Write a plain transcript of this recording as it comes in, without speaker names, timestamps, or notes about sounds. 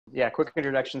Yeah, quick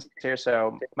introductions here.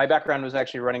 So my background was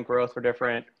actually running growth for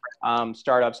different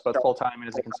startups, both full-time and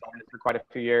as a consultant for quite a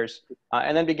few years.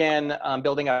 And then began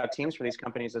building out teams for these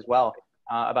companies as well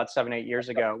about 7, 8 years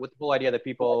ago with the whole idea that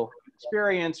people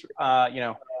experience,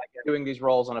 doing these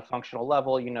roles on a functional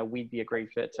level, we'd be a great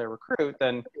fit to recruit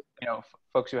than,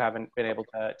 folks who haven't been able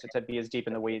to be as deep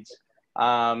in the weeds.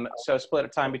 So split a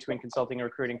time between consulting and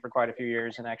recruiting for quite a few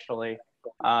years, and actually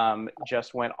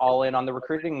just went all in on the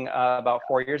recruiting about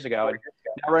 4 years ago. And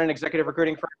now run an executive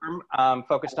recruiting firm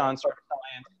focused on sort of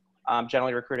clients,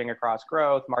 generally recruiting across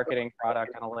growth, marketing,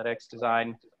 product, analytics,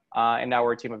 design, and now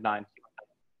we're a team of 9.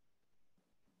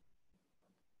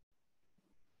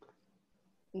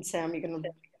 And Sam, you're going to...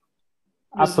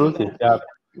 Absolutely. Yeah,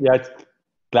 it's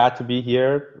glad to be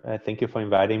here. Thank you for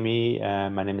inviting me.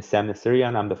 My name is Sam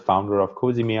Nasserian. I'm the founder of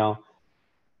Cozymeal.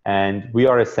 And we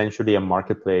are essentially a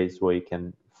marketplace where you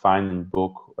can find and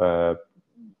book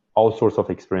all sorts of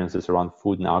experiences around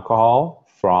food and alcohol,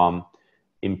 from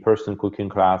in-person cooking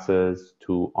classes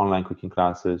to online cooking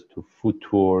classes to food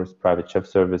tours, private chef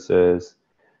services,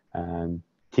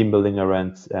 team building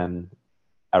events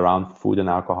around food and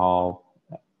alcohol,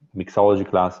 mixology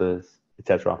classes,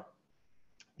 etc.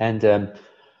 And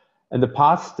in the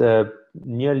past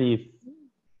nearly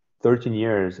 13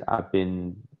 years, I've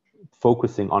been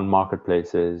focusing on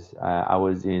marketplaces. I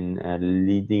was in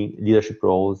leadership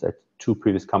roles at 2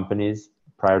 previous companies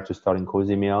prior to starting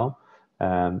Cozymeal,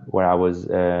 where I was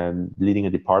leading a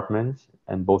department,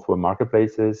 and both were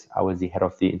marketplaces. I was the head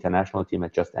of the international team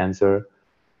at JustAnswer,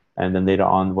 and then later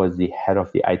on was the head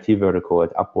of the IT vertical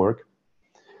at Upwork.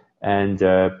 And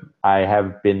I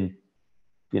have been,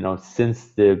 since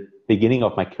the beginning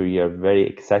of my career, very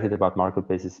excited about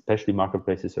marketplaces, especially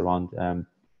marketplaces around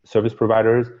service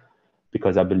providers,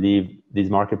 because I believe these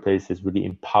marketplaces really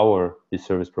empower these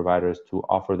service providers to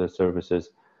offer their services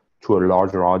to a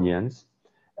larger audience.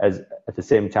 As at the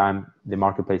same time, the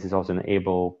marketplaces also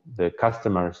enable the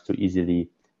customers to easily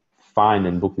find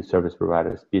and book the service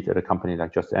providers, be it at a company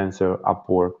like JustAnswer,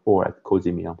 Upwork, or at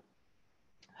Cozymeal.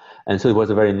 And so it was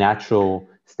a very natural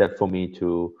step for me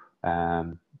to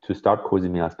start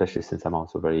Cozymeal, especially since I'm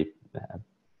also very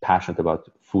passionate about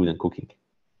food and cooking.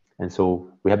 And so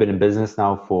we have been in business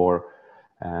now for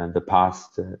the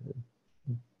past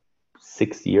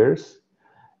 6 years,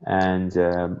 and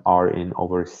are in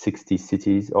over 60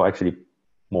 cities, or actually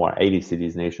more, 80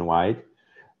 cities nationwide,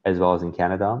 as well as in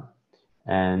Canada,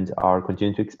 and are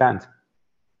continuing to expand.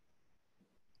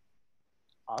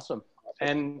 Awesome.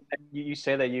 And you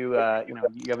say that you have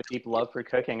a deep love for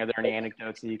cooking. Are there any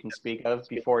anecdotes that you can speak of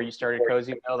before you started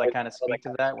Cozymeal that kind of speak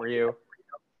to that? Were you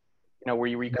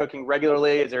cooking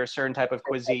regularly? Is there a certain type of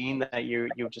cuisine that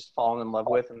you've just fallen in love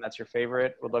with and that's your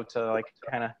favorite? Would love to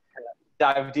kind of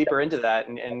dive deeper into that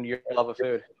and your love of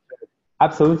food.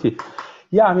 Absolutely.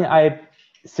 Yeah, I mean,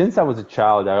 since I was a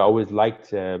child, I always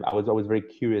liked, I was always very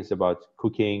curious about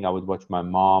cooking. I would watch my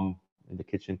mom in the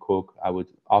kitchen cook. I would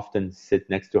often sit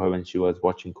next to her when she was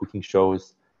watching cooking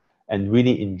shows, and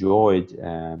really enjoyed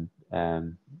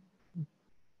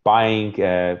buying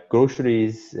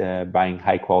groceries, buying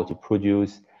high quality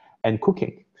produce, and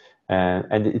cooking.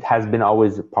 And it has been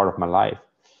always a part of my life.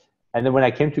 And then when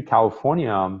I came to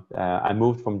California, I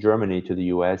moved from Germany to the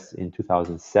US in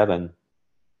 2007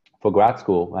 for grad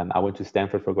school. And I went to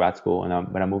Stanford for grad school.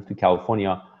 And when I moved to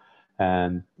California,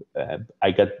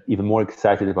 I got even more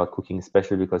excited about cooking,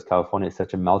 especially because California is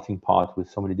such a melting pot with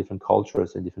so many different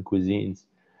cultures and different cuisines.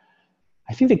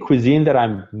 I think the cuisine that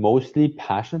I'm mostly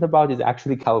passionate about is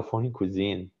actually Californian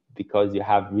cuisine, because you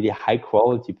have really high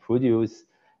quality produce,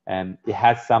 and it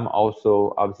has some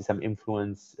also obviously some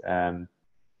influence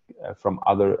from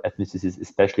other ethnicities,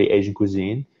 especially Asian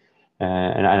cuisine.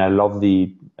 And I love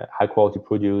the high quality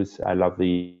produce. I love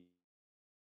the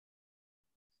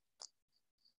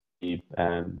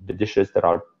dishes that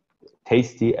are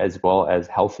tasty as well as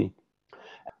healthy.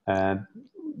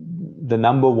 The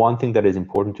number one thing that is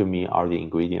important to me are the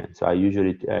ingredients. So I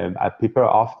usually I prepare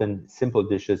often simple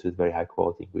dishes with very high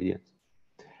quality ingredients.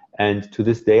 And to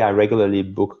this day, I regularly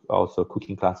book also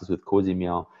cooking classes with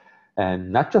Cozymeal,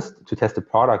 and not just to test the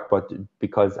product, but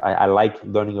because I like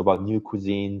learning about new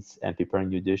cuisines and preparing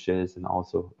new dishes, and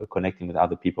also connecting with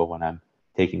other people when I'm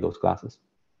taking those classes.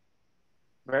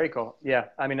 Very cool. Yeah,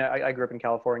 I mean, I grew up in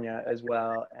California as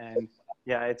well, and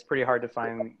yeah, it's pretty hard to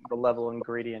find the level of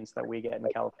ingredients that we get in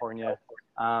California,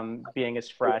 being as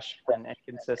fresh and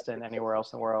consistent anywhere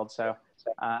else in the world. So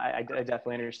I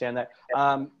definitely understand that.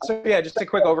 So yeah, just a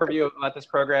quick overview about this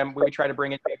program. We try to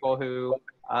bring in people who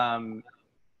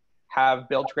have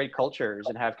built great cultures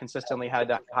and have consistently had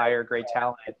to hire great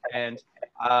talent. And,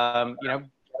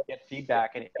 get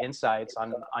feedback and insights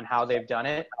on how they've done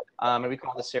it. And we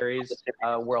call the series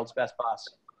World's Best Boss.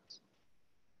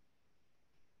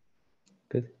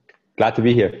 Good. Glad to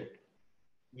be here.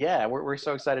 Yeah, we're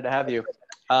so excited to have you.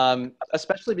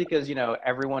 Especially because, you know,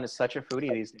 everyone is such a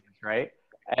foodie these days, right?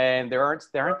 And there aren't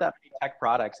that many tech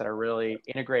products that are really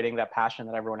integrating that passion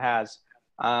that everyone has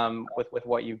with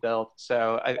what you've built.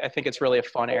 So I think it's really a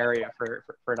fun area for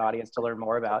an audience to learn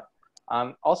more about.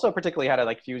 Also, particularly how to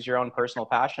like fuse your own personal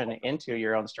passion into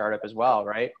your own startup as well,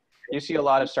 right? You see a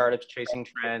lot of startups chasing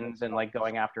trends and like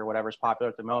going after whatever's popular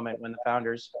at the moment when the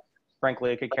founders,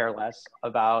 frankly, could care less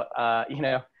about,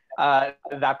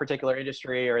 that particular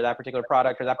industry or that particular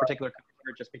product or that particular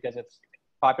customer just because it's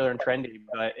popular and trendy.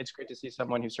 But it's great to see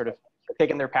someone who's sort of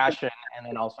taken their passion and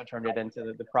then also turned it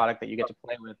into the product that you get to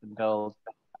play with and build,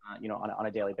 on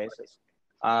a daily basis.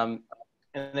 And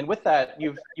then with that,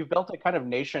 you've built a kind of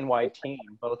nationwide team,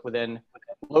 both within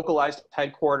localized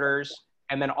headquarters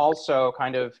and then also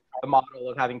kind of the model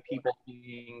of having people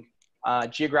being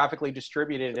geographically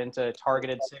distributed into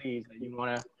targeted cities that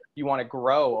you want to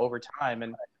grow over time.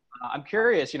 And I'm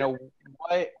curious,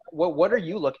 what are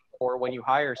you looking for when you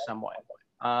hire someone?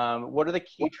 What are the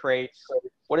key traits?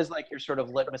 What is like your sort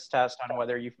of litmus test on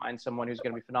whether you find someone who's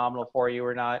going to be phenomenal for you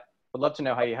or not? Would love to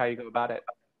know how you go about it.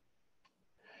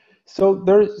 So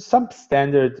there's some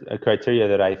standard criteria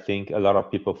that I think a lot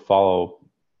of people follow.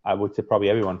 I would say probably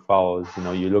everyone follows.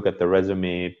 You look at the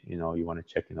resume, you want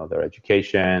to check, their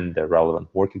education, their relevant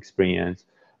work experience.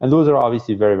 And those are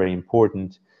obviously very, very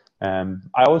important.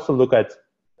 I also look at,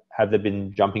 have they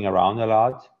been jumping around a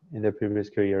lot in their previous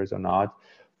careers or not?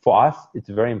 For us, it's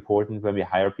very important when we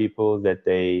hire people that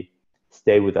they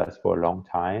stay with us for a long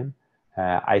time.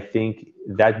 I think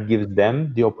that gives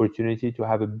them the opportunity to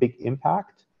have a big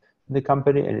impact in the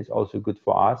company, and it's also good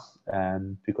for us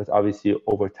because obviously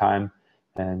over time,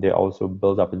 and they also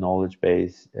build up a knowledge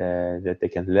base that they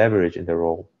can leverage in their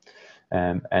role,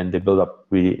 and they build up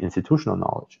really institutional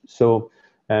knowledge. So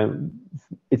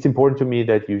it's important to me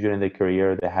that usually in their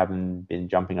career they haven't been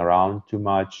jumping around too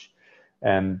much.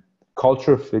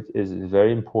 Culture fit is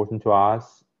very important to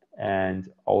us,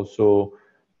 and also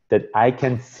that I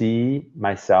can see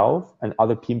myself and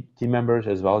other team members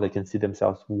as well. They can see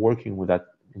themselves working with that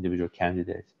individual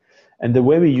candidate. And the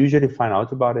way we usually find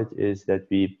out about it is that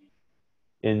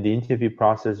in the interview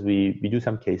process, we do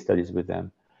some case studies with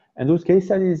them. And those case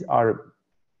studies are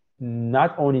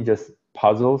not only just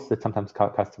puzzles that sometimes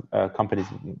companies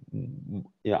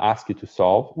ask you to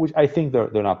solve, which I think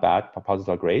they're not bad. Puzzles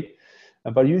are great.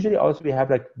 But usually also we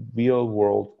have like real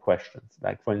world questions.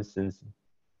 Like for instance,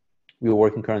 we are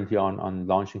working currently on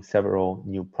launching several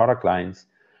new product lines,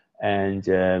 and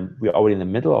we're already in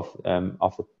the middle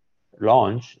of the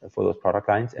launch for those product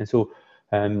lines. And so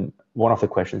one of the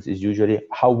questions is usually,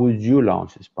 how would you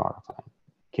launch this product line?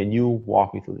 Can you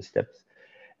walk me through the steps?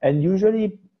 And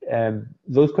usually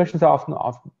those questions are often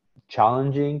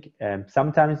challenging.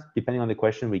 Sometimes, depending on the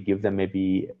question, we give them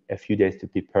maybe a few days to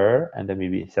prepare, and then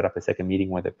maybe set up a second meeting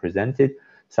where they present it.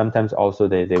 Sometimes also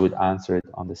they would answer it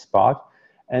on the spot.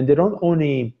 And they don't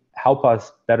only help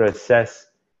us better assess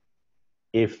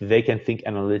if they can think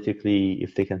analytically,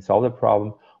 if they can solve the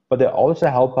problem, but they also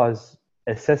help us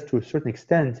assess to a certain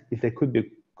extent if they could be a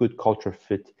good culture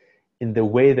fit in the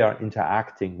way they are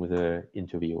interacting with the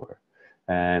interviewer.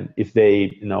 And if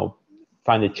they,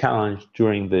 find a challenge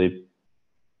during the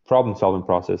problem-solving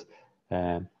process,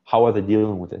 how are they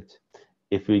dealing with it?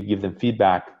 If we give them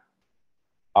feedback,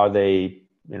 are they,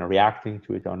 reacting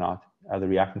to it or not? Are they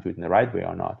reacting to it in the right way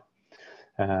or not?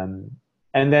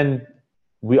 And then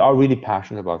we are really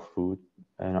passionate about food.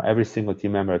 Every single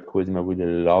team member at Cozymeal really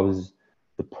loves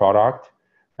the product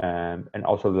and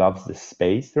also loves the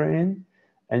space they're in.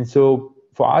 And so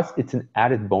for us, it's an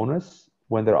added bonus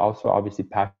when they're also obviously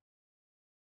passionate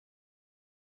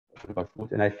about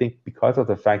food. And I think because of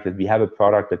the fact that we have a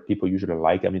product that people usually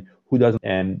like, who doesn't?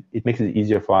 And it makes it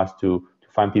easier for us to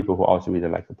find people who also really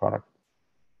like the product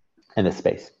and the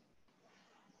space.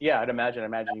 Yeah, I'd imagine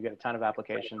you get a ton of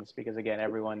applications because again,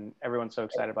 everyone's so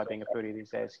excited about being a foodie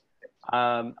these days.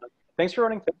 Thanks for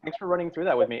running through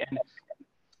that with me. And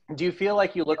do you feel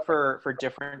like you look for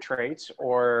different traits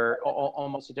or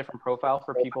almost a different profile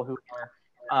for people who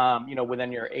are,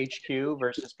 within your HQ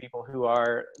versus people who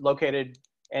are located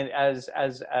as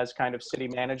kind of city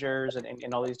managers and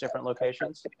in all these different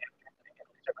locations?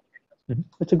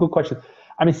 That's a good question.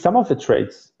 Some of the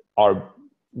traits are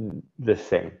the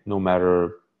same, no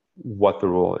matter what the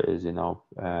role is. We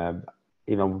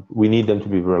need them to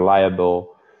be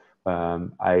reliable.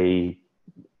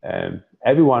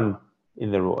 Everyone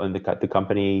in the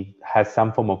company has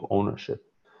some form of ownership.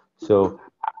 So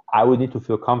I would need to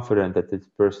feel confident that this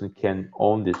person can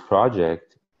own this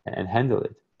project and handle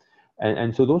it.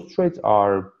 And so those traits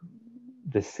are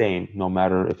the same, no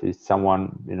matter if it's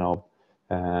someone,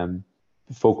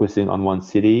 focusing on one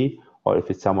city, or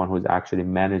if it's someone who's actually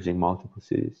managing multiple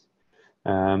cities.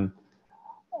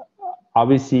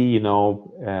 Obviously,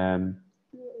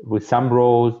 with some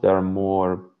roles, there are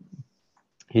more,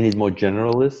 you need more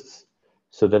generalists.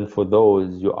 So then for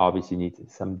those, you obviously need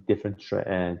some different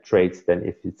traits than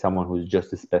if it's someone who's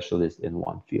just a specialist in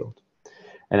one field.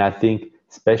 And I think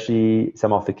especially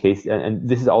some of the case, and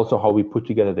this is also how we put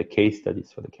together the case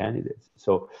studies for the candidates.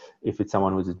 So if it's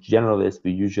someone who's a generalist,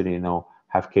 we usually,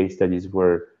 have case studies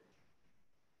where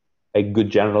a good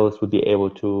generalist would be able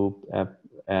to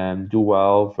do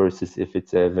well, versus if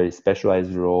it's a very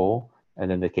specialized role, and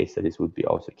then the case studies would be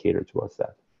also catered towards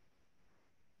that.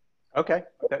 Okay,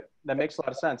 that makes a lot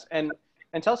of sense. And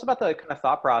tell us about the kind of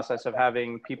thought process of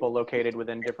having people located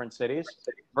within different cities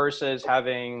versus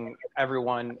having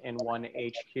everyone in one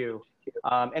HQ.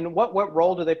 And what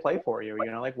role do they play for you?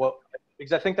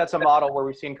 Because I think that's a model where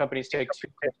we've seen companies take two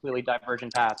completely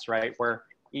divergent paths, right? Where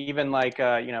even I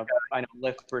know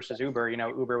Lyft versus Uber,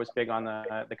 Uber was big on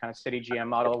the kind of city GM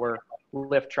model, where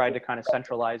Lyft tried to kind of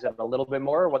centralize it a little bit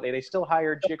more. They still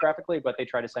hired geographically, but they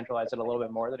tried to centralize it a little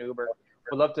bit more than Uber.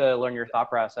 Would love to learn your thought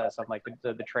process of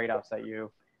the trade-offs that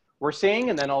you were seeing,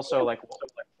 and then also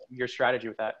your strategy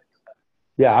with that.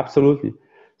 Yeah, absolutely.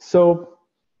 So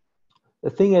the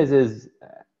thing is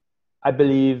I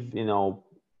believe,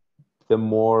 the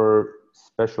more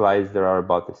specialized there are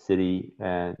about the city,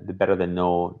 the better they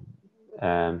know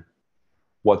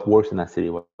what works in that city,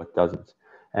 what doesn't.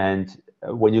 And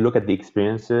when you look at the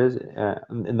experiences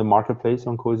in the marketplace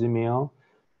on Cozymeal,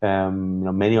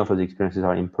 many of those experiences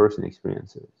are in-person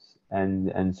experiences.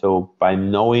 And so by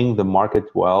knowing the market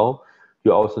well,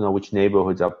 you also know which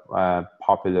neighborhoods are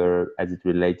popular as it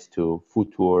relates to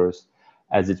food tours,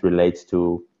 as it relates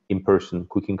to in-person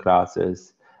cooking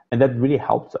classes. And that really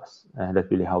helps us.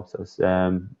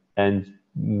 And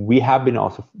we have been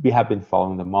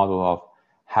following the model of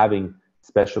having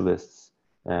specialists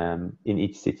in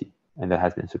each city, and that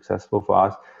has been successful for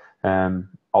us.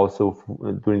 Also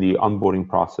during the onboarding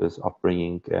process of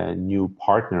bringing new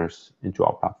partners into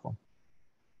our platform.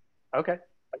 Okay,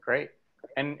 great.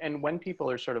 And when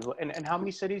people are and how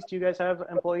many cities do you guys have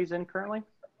employees in currently?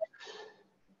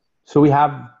 So we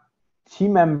have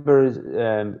team members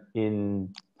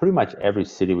in pretty much every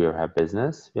city we have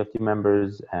business. We have team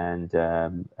members, and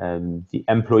the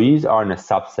employees are in a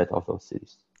subset of those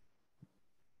cities.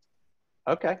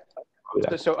 Okay.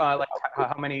 Yeah. So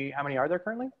how many are there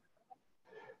currently?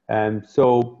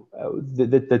 So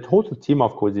the total team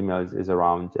of Cozymeal is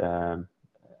around,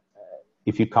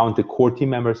 if you count the core team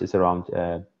members, it's around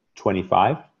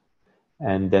 25.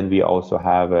 And then we also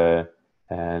have a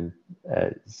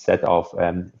set of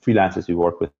freelancers we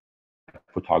work with,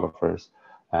 photographers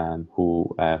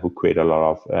who create a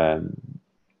lot of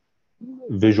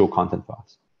visual content for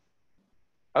us.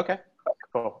 Okay,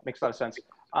 cool. Makes a lot of sense.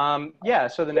 Yeah.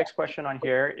 So the next question on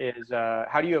here is,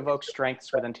 how do you evoke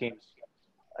strengths within teams?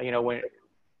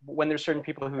 When there's certain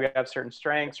people who have certain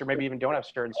strengths, or maybe even don't have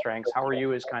certain strengths, how are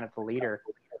you as kind of the leader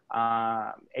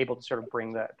able to sort of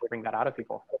bring that out of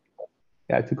people?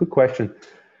 Yeah, it's a good question.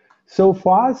 So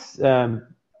for us,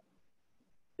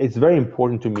 it's very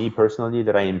important to me personally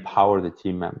that I empower the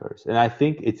team members. And I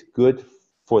think it's good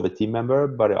for the team member,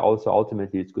 but also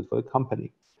ultimately it's good for the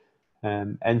company.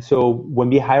 And so when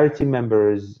we hire team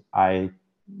members, I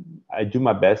do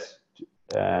my best,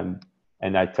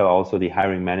 and I tell also the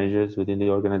hiring managers within the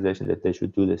organization that they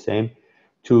should do the same,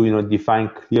 to define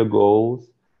clear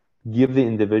goals, give the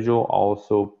individual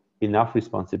also enough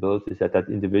responsibilities that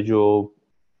individual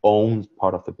owns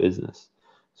part of the business.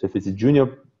 So if it's a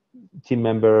junior team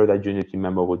member, that junior team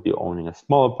member would be owning a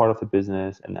smaller part of the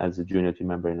business, and as a junior team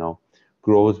member,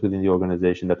 grows within the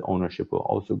organization, that ownership will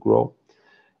also grow.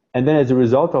 And then as a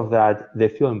result of that, they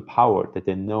feel empowered, that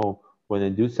they know when they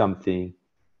do something,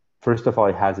 first of all,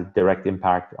 it has a direct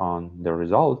impact on their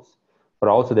results, but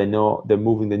also they know they're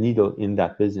moving the needle in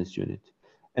that business unit.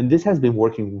 And this has been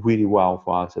working really well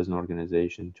for us as an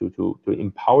organization to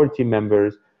empower team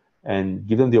members and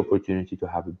give them the opportunity to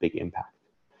have a big impact.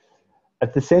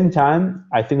 At the same time,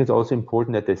 I think it's also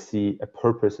important that they see a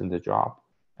purpose in the job.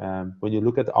 When you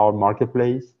look at our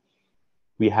marketplace,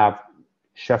 we have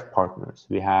chef partners.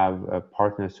 We have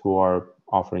partners who are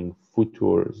offering food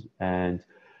tours, and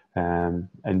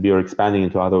we are expanding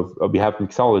into other. We have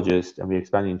mixologists, and we're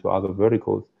expanding into other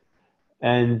verticals.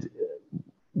 And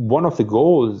one of the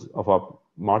goals of our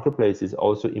marketplace is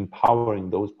also empowering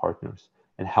those partners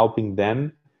and helping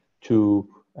them to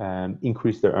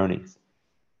increase their earnings.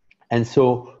 And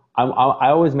so I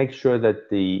always make sure that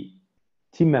the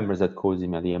team members at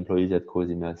Cozymeal, the employees at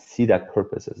Cozymeal, see that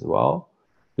purpose as well,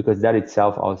 because that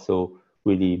itself also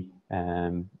really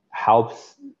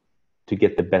helps to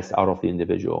get the best out of the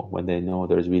individual when they know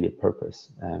there's really a purpose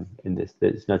in this.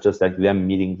 It's not just like them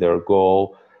meeting their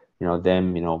goal,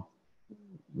 them,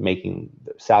 making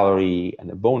the salary and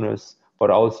the bonus, but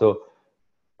also,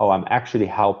 I'm actually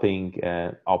helping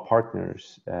our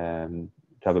partners to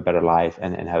have a better life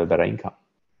and have a better income.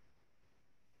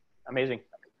 Amazing.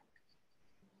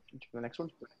 The next one.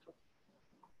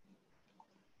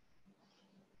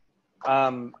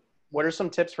 What are some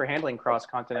tips for handling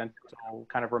cross-continental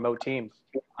kind of remote teams?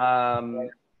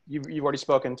 You've already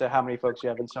spoken to how many folks you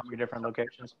have in so many different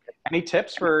locations. Any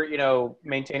tips for,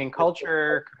 maintaining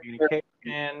culture,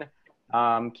 communication,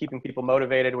 keeping people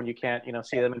motivated when you can't,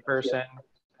 see them in person?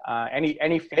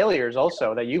 Any failures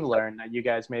also that you've learned that you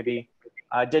guys maybe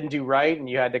didn't do right and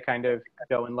you had to kind of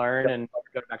go and learn and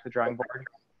go back to the drawing board?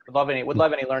 Would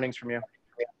love any learnings from you.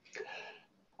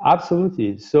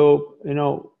 Absolutely. So,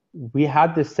 we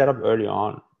had this set up early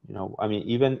on.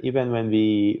 Even when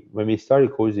we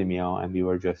started Cozymeal and we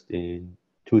were just in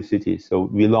 2 cities. So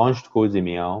we launched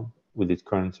Cozymeal with its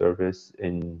current service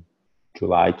in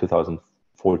July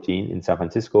 2014 in San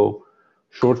Francisco.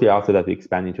 Shortly after that, we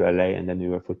expanded to LA, and then we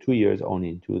were for 2 years only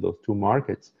into those 2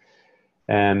 markets.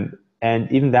 And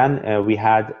even then, we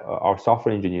had our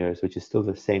software engineers, which is still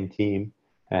the same team,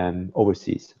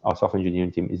 overseas. Our software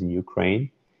engineering team is in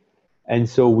Ukraine. And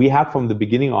so we had from the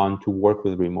beginning on to work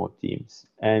with remote teams.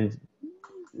 And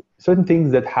certain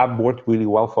things that have worked really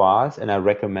well for us, and I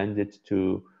recommend it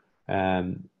to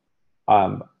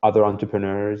other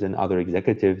entrepreneurs and other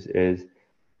executives, is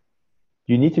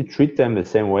you need to treat them the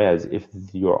same way as if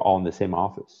you're all in the same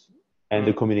office. And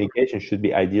the communication should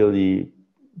be ideally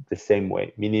the same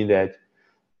way, meaning that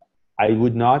I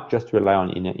would not just rely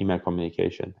on email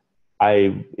communication.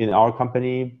 In our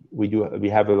company, we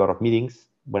have a lot of meetings.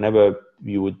 Whenever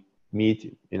we would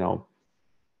meet,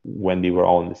 when we were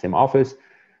all in the same office,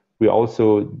 we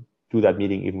also do that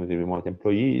meeting even with the remote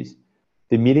employees.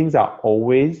 The meetings are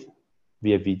always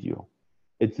via video.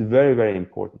 It's very, very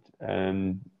important.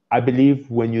 I believe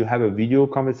when you have a video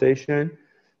conversation,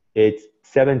 it's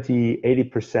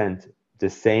 70-80% the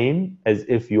same as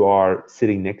if you are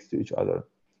sitting next to each other.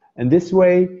 And this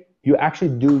way, you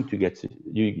actually do get to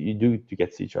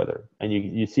see each other, and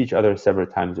you see each other several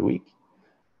times a week.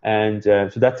 And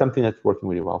so that's something that's working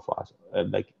really well for us.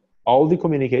 Like all the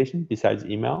communication besides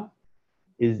email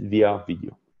is via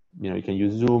video. You can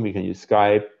use Zoom, you can use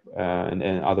Skype,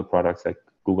 and other products like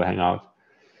Google Hangouts.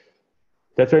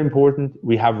 That's very important.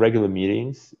 We have regular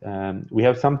meetings. We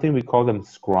have something we call them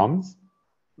scrums,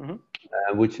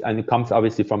 and it comes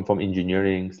obviously from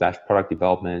engineering/product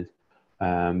development.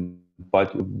 But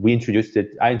I introduced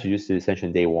it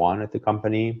essentially day one at the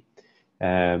company,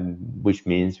 which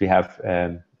means we have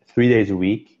 3 days a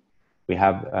week. We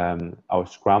have our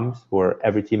scrums where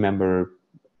every team member,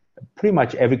 pretty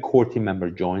much every core team member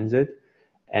joins it.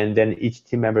 And then each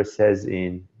team member says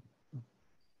in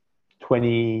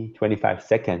 20-25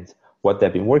 seconds what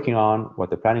they've been working on, what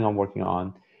they're planning on working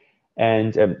on.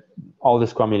 And all the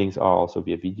scrum meetings are also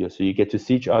via video. So you get to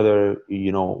see each other,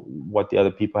 what the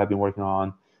other people have been working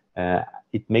on.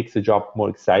 It makes the job more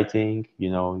exciting.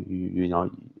 You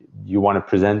want to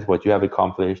present what you have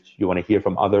accomplished. You want to hear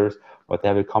from others what they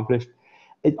have accomplished.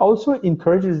 It also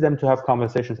encourages them to have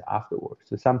conversations afterwards.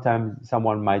 So sometimes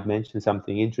someone might mention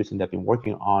something interesting they've been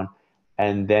working on,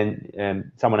 and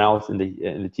then someone else in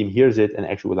the team hears it and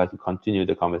actually would like to continue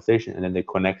the conversation, and then they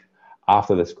connect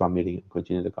after the Scrum meeting and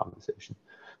continue the conversation.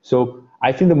 So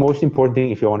I think the most important thing,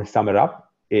 if you want to sum it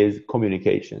up, is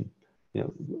communication.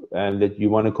 And that you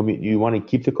want to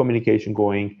keep the communication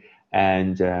going,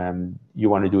 and you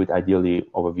want to do it ideally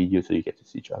over video so you get to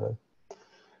see each other.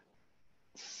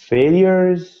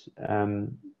 Failures,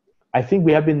 I think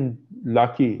we have been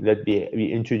lucky that we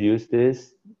introduced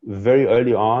this very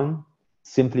early on,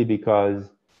 simply because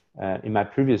in my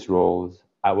previous roles,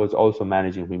 I was also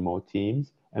managing remote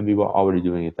teams, and we were already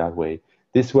doing it that way.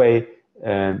 This way,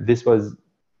 this was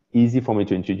easy for me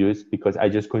to introduce because I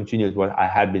just continued what I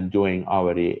had been doing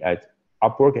already at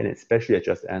Upwork, and especially at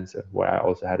JustAnswer, where I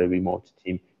also had a remote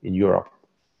team in Europe.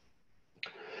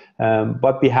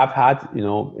 But we have had,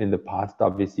 in the past,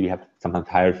 obviously, we have sometimes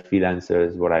hired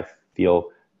freelancers where I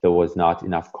feel there was not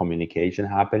enough communication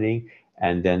happening,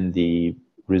 and then the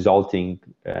resulting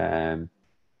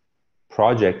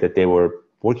project that they were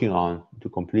working on to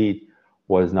complete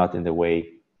was not in the way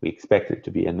we expected it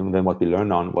to be. And then what we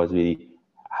learned on was really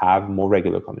have more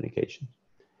regular communication.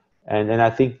 And I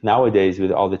think nowadays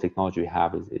with all the technology we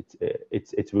have,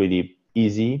 it's really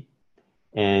easy,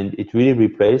 and it really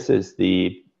replaces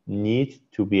the need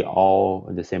to be all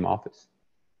in the same office.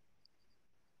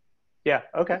 Yeah.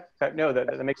 Okay. No,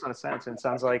 that makes a lot of sense. And it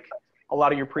sounds like a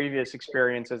lot of your previous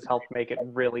experiences helped make it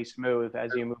really smooth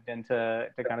as you moved into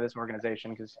kind of this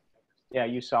organization. Because yeah,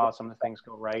 you saw some of the things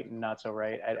go right and not so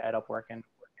right at Upwork and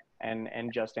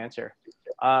JustAnswer.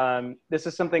 This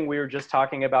is something we were just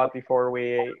talking about before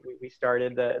we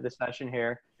started the session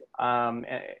here.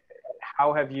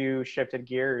 How have you shifted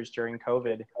gears during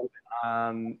COVID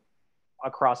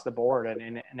across the board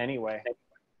and in any way?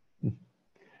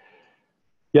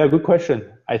 Yeah, good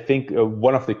question. I think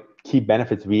one of the key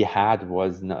benefits we had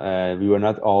was we were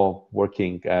not all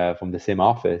working from the same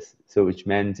office. So which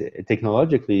meant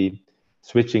technologically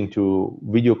switching to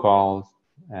video calls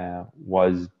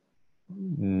was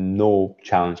no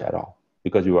challenge at all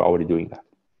because we were already doing that.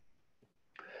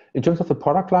 In terms of the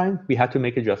product line, we had to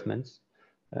make adjustments.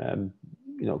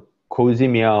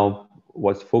 Cozymeal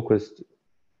was focused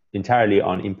entirely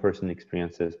on in-person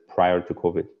experiences prior to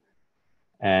COVID.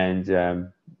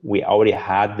 And we already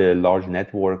had the large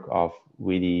network of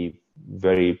really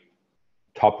very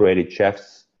top-rated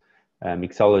chefs,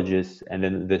 mixologists, and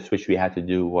then the switch we had to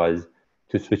do was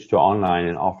to switch to online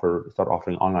and start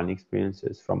offering online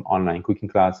experiences, from online cooking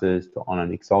classes to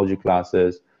online mixology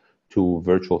classes to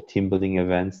virtual team building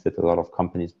events that a lot of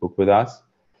companies book with us.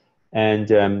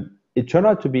 And it turned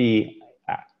out to be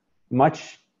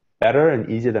much better and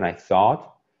easier than I thought,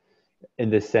 in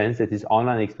the sense that these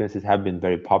online experiences have been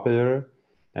very popular.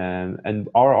 And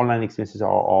our online experiences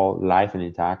are all live and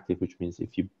interactive, which means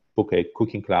if you book a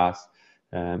cooking class,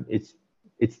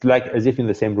 it's like as if in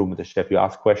the same room with the chef. You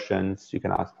ask questions, you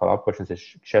can ask follow-up questions. The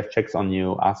chef checks on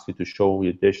you, asks you to show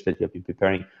your dish that you have been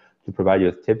preparing, to provide you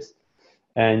with tips.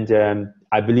 And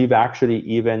I believe actually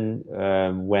even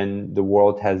when the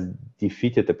world has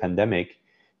defeated the pandemic,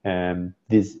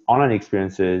 these online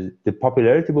experiences, the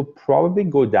popularity will probably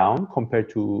go down compared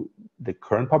to the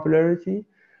current popularity,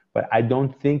 but I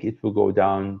don't think it will go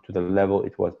down to the level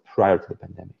it was prior to the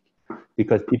pandemic,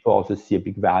 because people also see a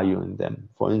big value in them.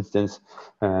 For instance,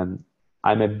 I'm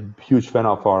a huge fan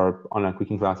of our online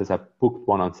cooking classes. I booked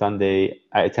one on Sunday.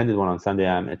 I attended one on Sunday.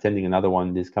 I'm attending another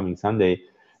one this coming Sunday.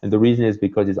 And the reason is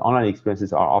because these online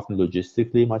experiences are often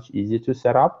logistically much easier to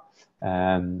set up,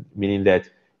 meaning that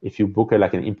if you book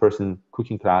like an in-person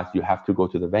cooking class, you have to go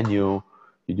to the venue,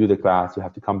 you do the class, you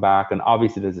have to come back. And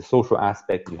obviously there's a social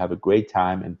aspect. You have a great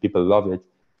time and people love it,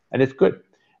 and it's good.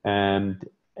 And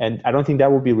I don't think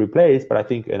that will be replaced, but I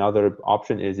think another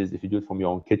option is if you do it from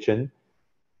your own kitchen,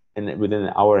 and within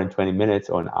an hour and 20 minutes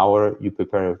or an hour, you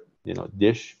prepare a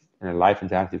dish in a live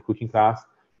interactive cooking class.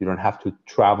 You don't have to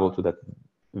travel to that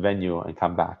venue and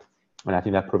come back. And I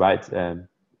think that provides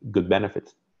good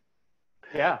benefits.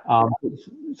 Yeah.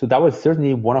 So that was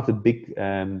certainly one of the big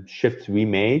shifts we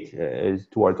made is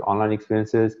towards online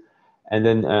experiences. And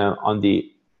then on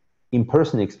the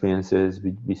in-person experiences,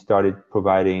 we started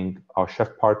providing our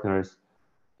chef partners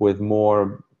with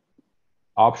more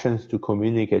options to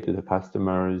communicate to the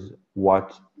customers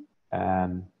what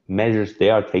measures they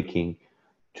are taking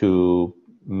to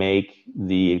make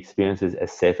the experiences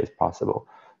as safe as possible.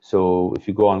 So if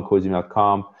you go on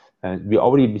cozymeal.com,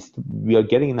 we are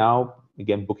getting now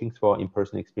again bookings for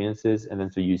in-person experiences, and then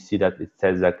so you see that it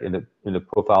says that in the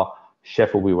profile,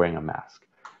 chef will be wearing a mask,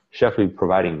 chef will be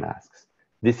providing masks.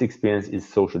 This experience is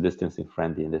social distancing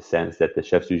friendly in the sense that the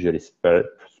chefs usually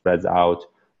spreads out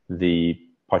the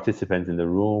participants in the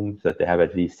room so that they have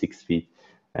at least 6 feet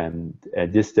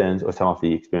distance, or some of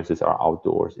the experiences are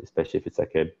outdoors, especially if it's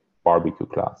like a barbecue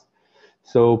class.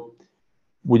 So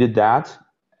we did that.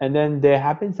 And then there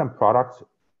have been some products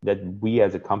that we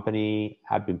as a company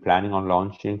have been planning on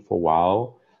launching for a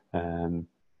while in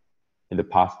the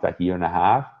past year and a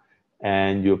half.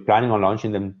 And you're planning on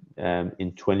launching them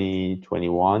in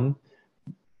 2021.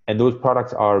 And those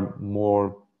products are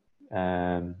more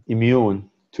immune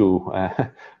to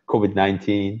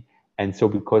COVID-19. And so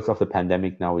because of the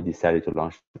pandemic, now we decided to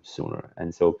launch them sooner.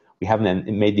 And so we haven't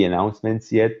made the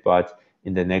announcements yet, but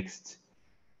in the next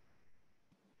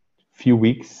few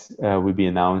weeks, we'll be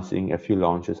announcing a few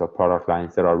launches of product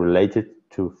lines that are related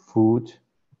to food,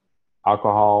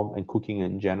 alcohol, and cooking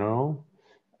in general,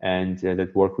 and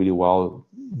that work really well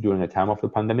during the time of the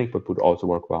pandemic, but would also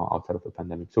work well outside of the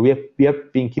pandemic. So we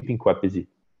have been keeping quite busy.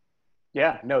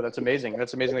 Yeah, no, that's amazing.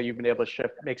 That's amazing that you've been able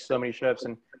to make so many shifts.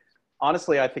 And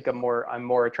honestly, I think I'm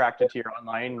more attracted to your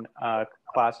online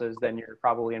classes than your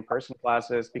probably in-person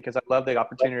classes, because I love the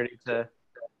opportunity to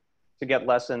get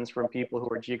lessons from people who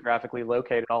are geographically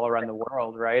located all around the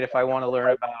world, right? If I want to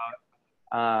learn about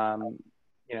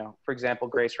For example,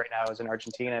 Grace right now is in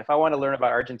Argentina. If I want to learn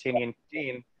about Argentinian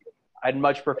cuisine, I'd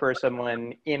much prefer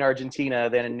someone in Argentina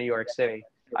than in New York City.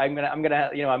 I'm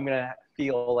gonna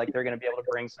feel like they're gonna be able to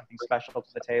bring something special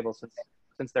to the table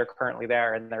since they're currently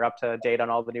there and they're up to date on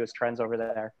all the newest trends over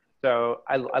there. So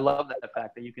I love the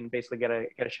fact that you can basically get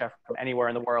a chef from anywhere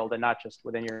in the world and not just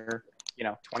within your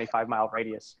 25-mile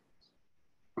radius.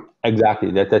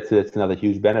 Exactly. That's another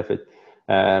huge benefit.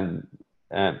 And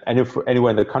if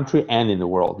anywhere in the country and in the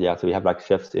world, yeah. So we have like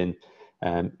chefs in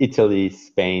Italy,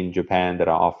 Spain, Japan that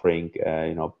are offering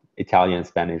Italian,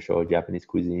 Spanish, or Japanese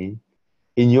cuisine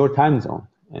in your time zone,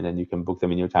 and then you can book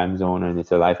them in your time zone, and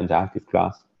it's a live interactive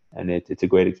class, and it's a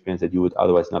great experience that you would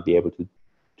otherwise not be able to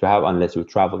have unless you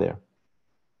travel there.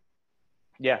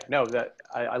 Yeah, no, that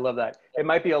I love that. It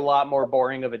might be a lot more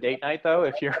boring of a date night though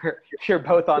if you're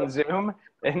both on Zoom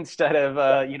instead of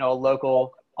a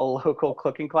local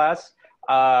cooking class.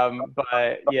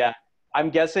 But yeah,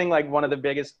 I'm guessing like one of the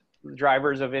biggest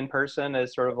drivers of in-person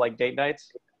is sort of like date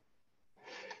nights.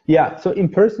 Yeah, so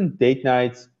in-person date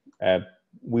nights,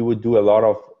 we would do a lot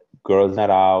of girls'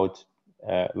 night out,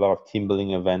 a lot of team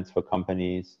building events for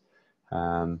companies.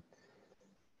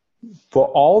 For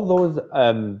all those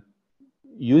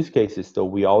use cases, though,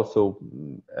 we also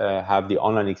have the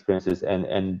online experiences,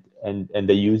 and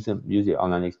they use the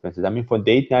online experiences. I mean, for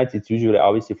date nights, it's usually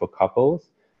obviously for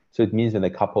couples. So it means when the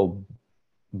couple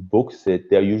books it,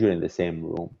 they're usually in the same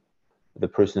room. The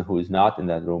person who is not in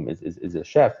that room is a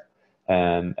chef,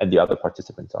 and the other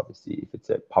participants, obviously, if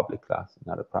it's a public class,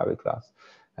 not a private class.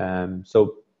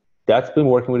 So that's been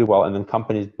working really well. And then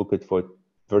companies book it for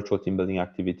virtual team building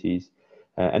activities.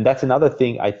 And that's another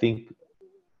thing. I think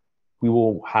we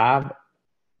will have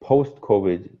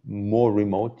post-COVID more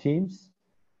remote teams.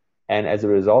 And as a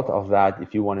result of that,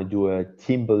 if you want to do a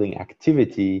team building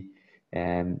activity,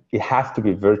 it has to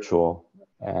be virtual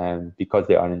because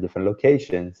they are in different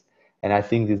locations. And I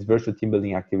think these virtual team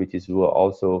building activities will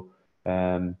also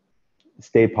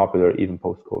stay popular even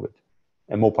post-COVID,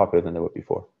 and more popular than they were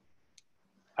before.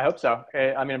 I hope so.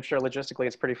 I mean, I'm sure logistically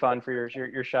it's pretty fun for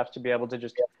your chefs to be able to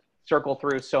just circle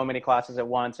through so many classes at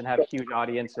once and have huge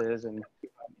audiences, and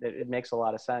it makes a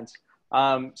lot of sense.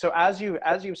 So as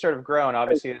you've sort of grown,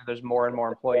 obviously there's more and more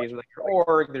employees within your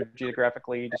org. They're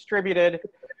geographically distributed.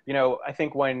 I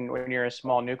think when you're a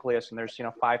small nucleus and there's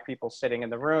 5 people sitting in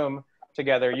the room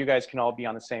together, you guys can all be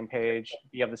on the same page.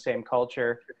 You have the same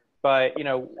culture. But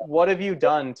what have you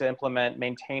done to implement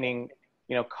maintaining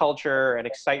culture and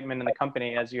excitement in the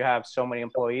company as you have so many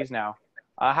employees now?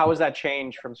 How has that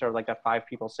changed from sort of like that 5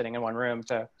 people sitting in one room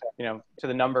to to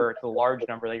the large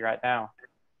number that you're at now?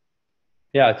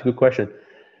 Yeah, it's a good question.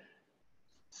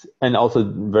 And also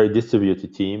very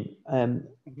distributed team.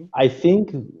 I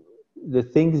think the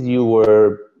things you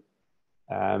were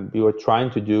trying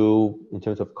to do in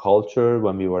terms of culture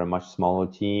when we were a much smaller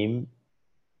team,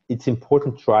 it's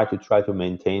important to try to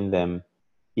maintain them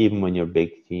even when you're a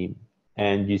big team.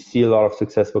 And you see a lot of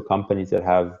successful companies that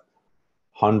have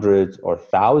hundreds or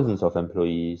thousands of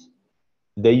employees.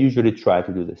 They usually try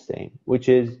to do the same, which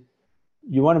is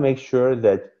you want to make sure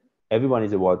that everyone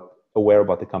is aware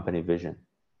about the company vision.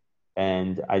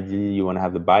 And ideally, you want to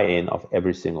have the buy-in of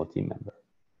every single team member.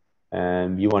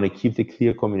 And you want to keep the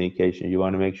clear communication. You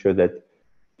want to make sure that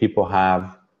people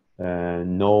have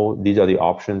these are the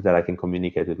options that I can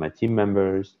communicate with my team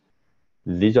members.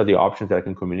 These are the options that I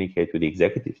can communicate with the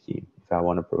executive team if I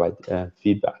want to provide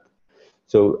feedback.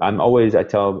 So I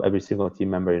tell every single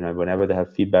team member, whenever they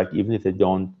have feedback, even if they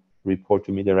don't report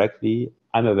to me directly,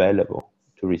 I'm available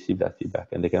to receive that feedback,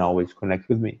 and they can always connect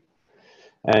with me.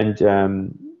 And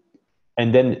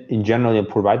then in general, you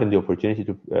provide them the opportunity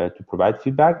to provide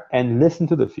feedback and listen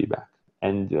to the feedback.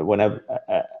 And whenever,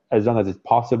 as long as it's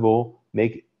possible,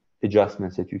 make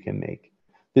adjustments that you can make.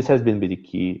 This has been the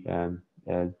key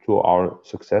to our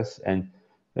success, and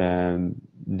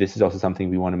this is also something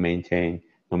we want to maintain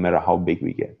no matter how big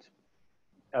we get.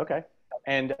 Okay.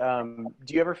 And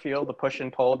do you ever feel the push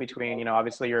and pull between,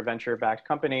 obviously you're a venture-backed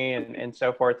company and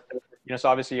so forth, so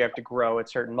obviously you have to grow at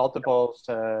certain multiples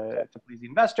to please the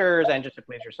investors and just to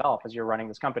please yourself as you're running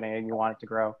this company and you want it to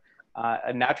grow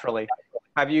naturally.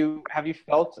 Have you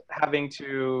felt having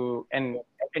to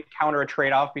encounter a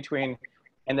trade-off between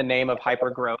in the name of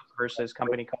hyper-growth versus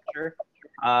company culture?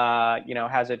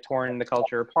 Has it torn the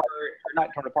culture apart, or not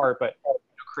torn apart, but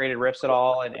created rifts at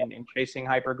all in chasing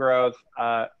hyper-growth?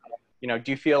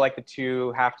 Do you feel like the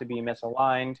two have to be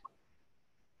misaligned?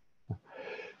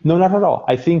 No, not at all.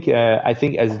 I think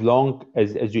as long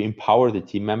as you empower the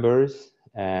team members,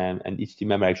 and each team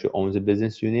member actually owns a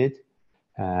business unit,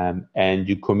 and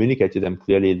you communicate to them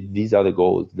clearly, these are the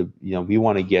goals. We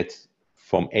want to get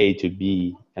from A to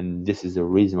B, and this is the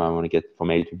reason why I want to get from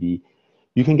A to B,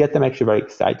 you can get them actually very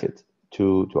excited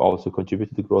to also contribute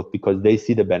to the growth because they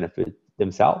see the benefit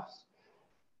themselves.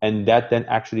 And that then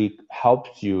actually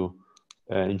helps you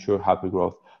ensure happy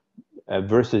growth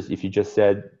versus if you just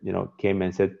said, came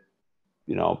and said,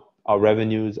 our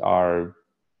revenues are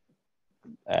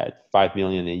at 5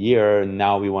 million a year.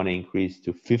 Now we want to increase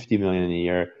to 50 million a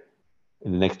year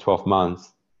in the next 12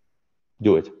 months.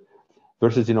 Do it.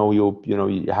 Versus,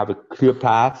 you have a clear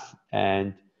path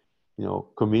and,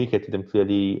 communicate to them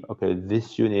clearly, okay,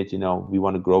 this unit, we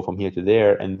want to grow from here to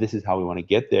there, and this is how we want to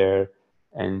get there.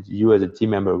 And you as a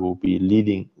team member will be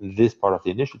leading this part of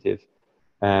the initiative.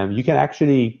 You can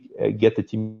actually get the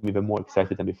team even more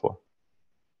excited than before.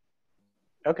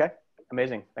 Okay,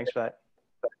 amazing. Thanks for that.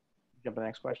 Jump to the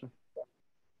next question.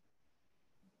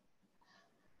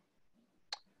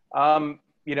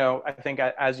 I think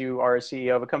as you are a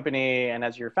CEO of a company and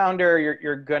as your founder,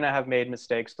 you're going to have made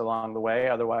mistakes along the way.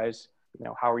 Otherwise,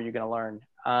 how are you going to learn?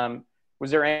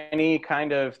 Was there any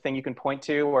kind of thing you can point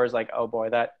to where it's like, oh boy,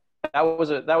 that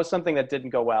was something that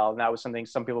didn't go well, and that was something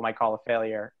some people might call a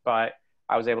failure, but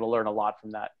I was able to learn a lot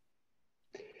from that?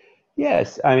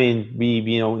 Yes, I mean, we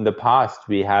in the past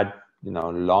we had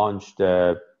launched.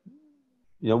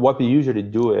 What we usually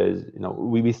do is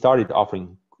we started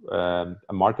offering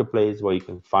a marketplace where you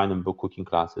can find and book cooking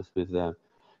classes with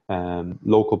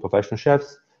local professional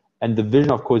chefs. And the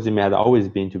vision of Cozymeal had always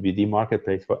been to be the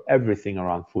marketplace for everything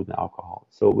around food and alcohol.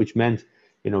 So which meant,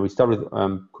 we started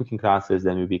with cooking classes,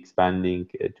 then we'll be expanding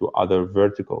to other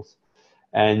verticals.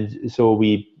 And so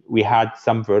we had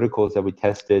some verticals that we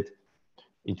tested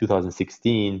in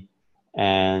 2016,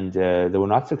 and they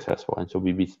were not successful. And so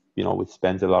we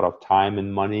spent a lot of time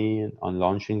and money on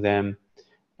launching them,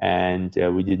 and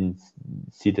we didn't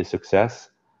see the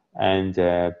success, and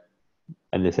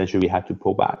essentially we had to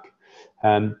pull back.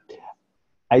 I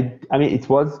mean,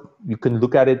 you can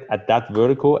look at it at that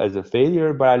vertical as a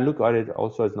failure, but I look at it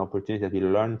also as an opportunity that we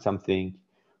learned something.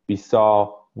 We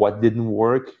saw what didn't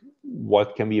work,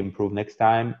 what can be improved next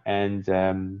time, and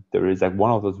there is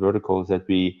one of those verticals that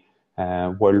we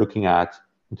were looking at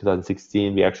in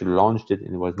 2016. We actually launched it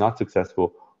and it was not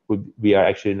successful. We are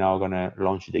actually now going to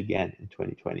launch it again in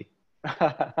 2020.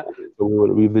 So we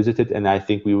will revisit it, and I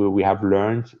think we have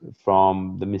learned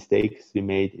from the mistakes we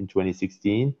made in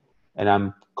 2016, and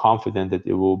I'm confident that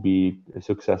it will be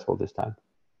successful this time.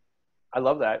 I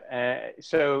love that.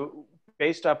 So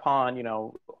based upon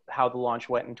how the launch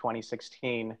went in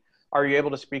 2016, are you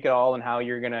able to speak at all on how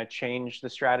you're going to change the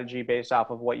strategy based off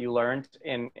of what you learned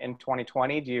in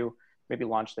 2020? Do you maybe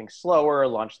launch things slower,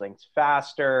 launch things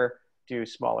faster, do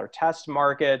smaller test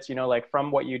markets?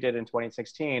 From what you did in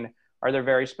 2016, are there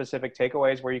very specific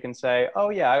takeaways where you can say,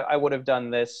 oh yeah, I would have done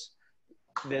this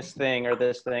thing or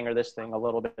this thing or this thing a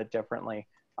little bit differently,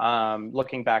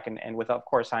 looking back and with, of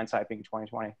course, hindsight being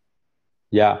 2020?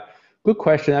 Yeah, good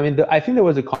question. I mean, I think there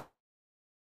was a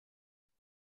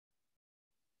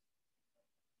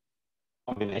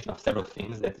combination of several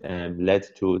things that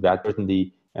led to that.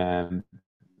 Certainly,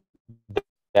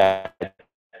 that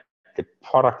the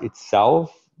product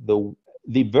itself,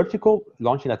 the vertical,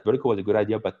 launching that vertical was a good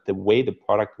idea, but the way the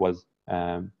product was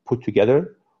put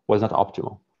together was not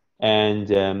optimal. And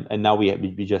now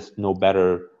we just know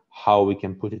better how we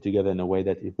can put it together in a way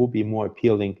that it will be more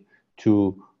appealing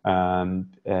to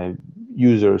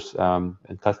users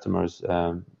and customers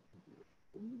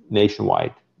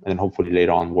nationwide, and hopefully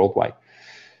later on worldwide.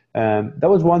 That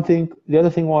was one thing. The other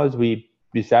thing was we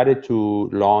decided to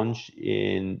launch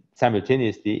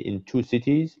simultaneously in 2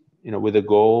 cities, with a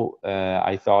goal.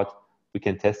 I thought we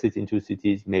can test it in 2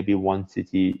 cities. Maybe one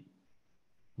city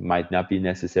might not be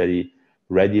necessarily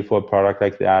ready for a product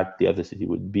like that. The other city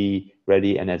would be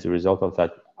ready. And as a result of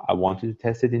that, I wanted to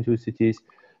test it in 2 cities.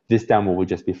 This time we will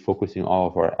just be focusing all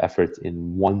of our efforts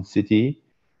in one city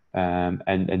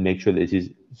and make sure that it is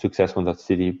successful in that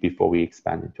city before we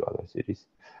expand into other cities.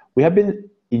 We have been,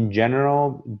 in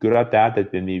general, good at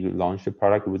that when we launch a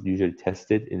product, we would usually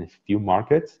test it in a few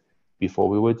markets before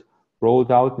we would roll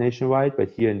it out nationwide. But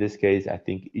here in this case, I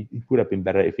think it would have been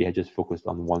better if we had just focused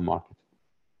on one market.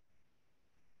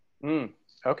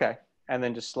 Okay. And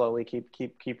then just slowly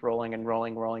keep rolling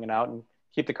it out and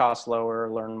keep the costs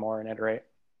lower, learn more, and iterate.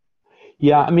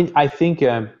 Yeah, I mean, I think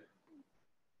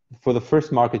for the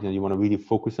first market, you want to really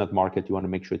focus on that market. You want to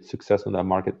make sure it's successful in that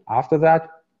market. After that,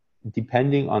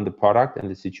 depending on the product and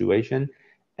the situation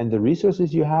and the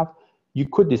resources you have, you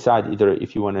could decide either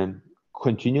if you want to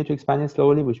continue to expand it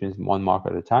slowly, which means one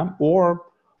market at a time, or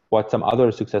what some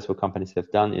other successful companies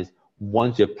have done is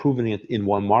once you're proving it in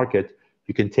one market,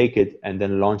 you can take it and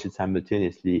then launch it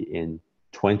simultaneously in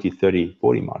 20, 30,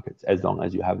 40 markets as long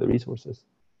as you have the resources.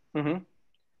 Mm-hmm.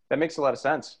 That makes a lot of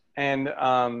sense. And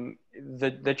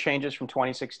the changes from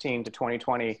 2016 to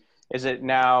 2020, is it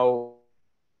now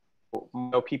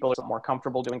people are more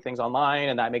comfortable doing things online,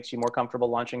 and that makes you more comfortable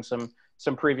launching some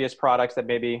previous products that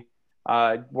maybe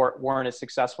weren't as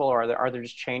successful, or are there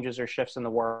just changes or shifts in the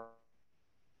world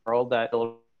that a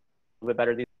little bit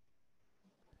better?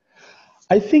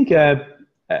 I think the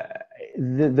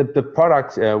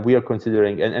product we are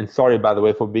considering, and sorry, by the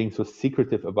way, for being so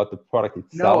secretive about the product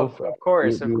itself. No, of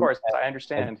course, I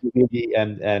understand. We'll be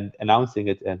announcing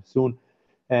it soon.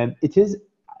 And it is,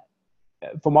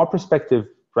 from our perspective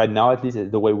right now, at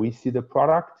least the way we see the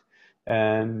product,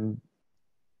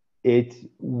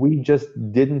 we just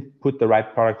didn't put the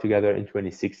right product together in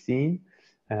 2016,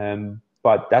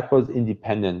 but that was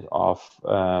independent of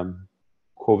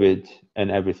COVID and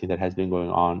everything that has been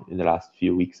going on in the last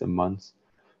few weeks and months.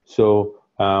 So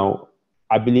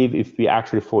I believe if we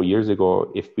actually 4 years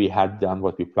ago, if we had done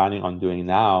what we're planning on doing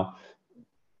now,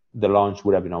 the launch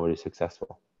would have been already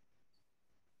successful.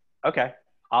 Okay,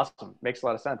 awesome. Makes a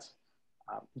lot of sense.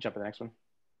 Jump to the next one.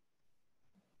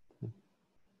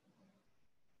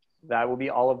 That will be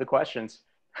all of the questions.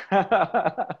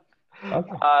 Okay.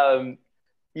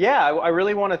 Yeah, I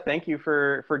really want to thank you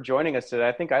for joining us today.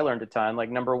 I think I learned a ton. Like,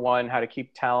 number one, how to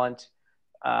keep talent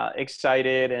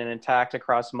excited and intact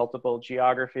across multiple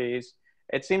geographies.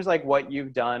 It seems like what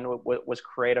you've done was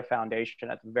create a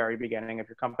foundation at the very beginning of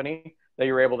your company that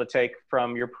you were able to take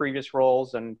from your previous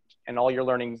roles and all your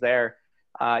learnings there.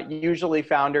 Usually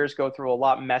founders go through a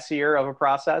lot messier of a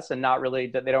process, and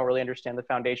they don't really understand the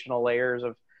foundational layers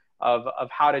of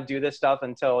how to do this stuff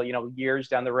until, years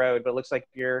down the road. But it looks like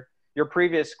your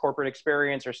previous corporate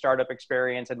experience or startup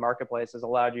experience in marketplace has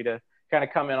allowed you to kind of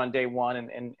come in on day one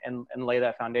and lay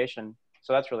that foundation.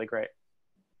 So that's really great.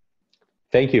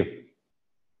 Thank you.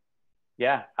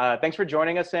 Yeah. Thanks for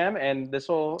joining us, Sam. And this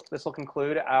will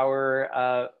conclude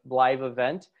our live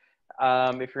event.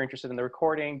 If you're interested in the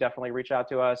recording, definitely reach out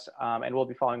to us, and we'll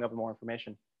be following up with more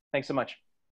information. Thanks so much.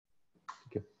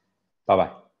 Thank you.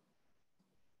 Bye-bye.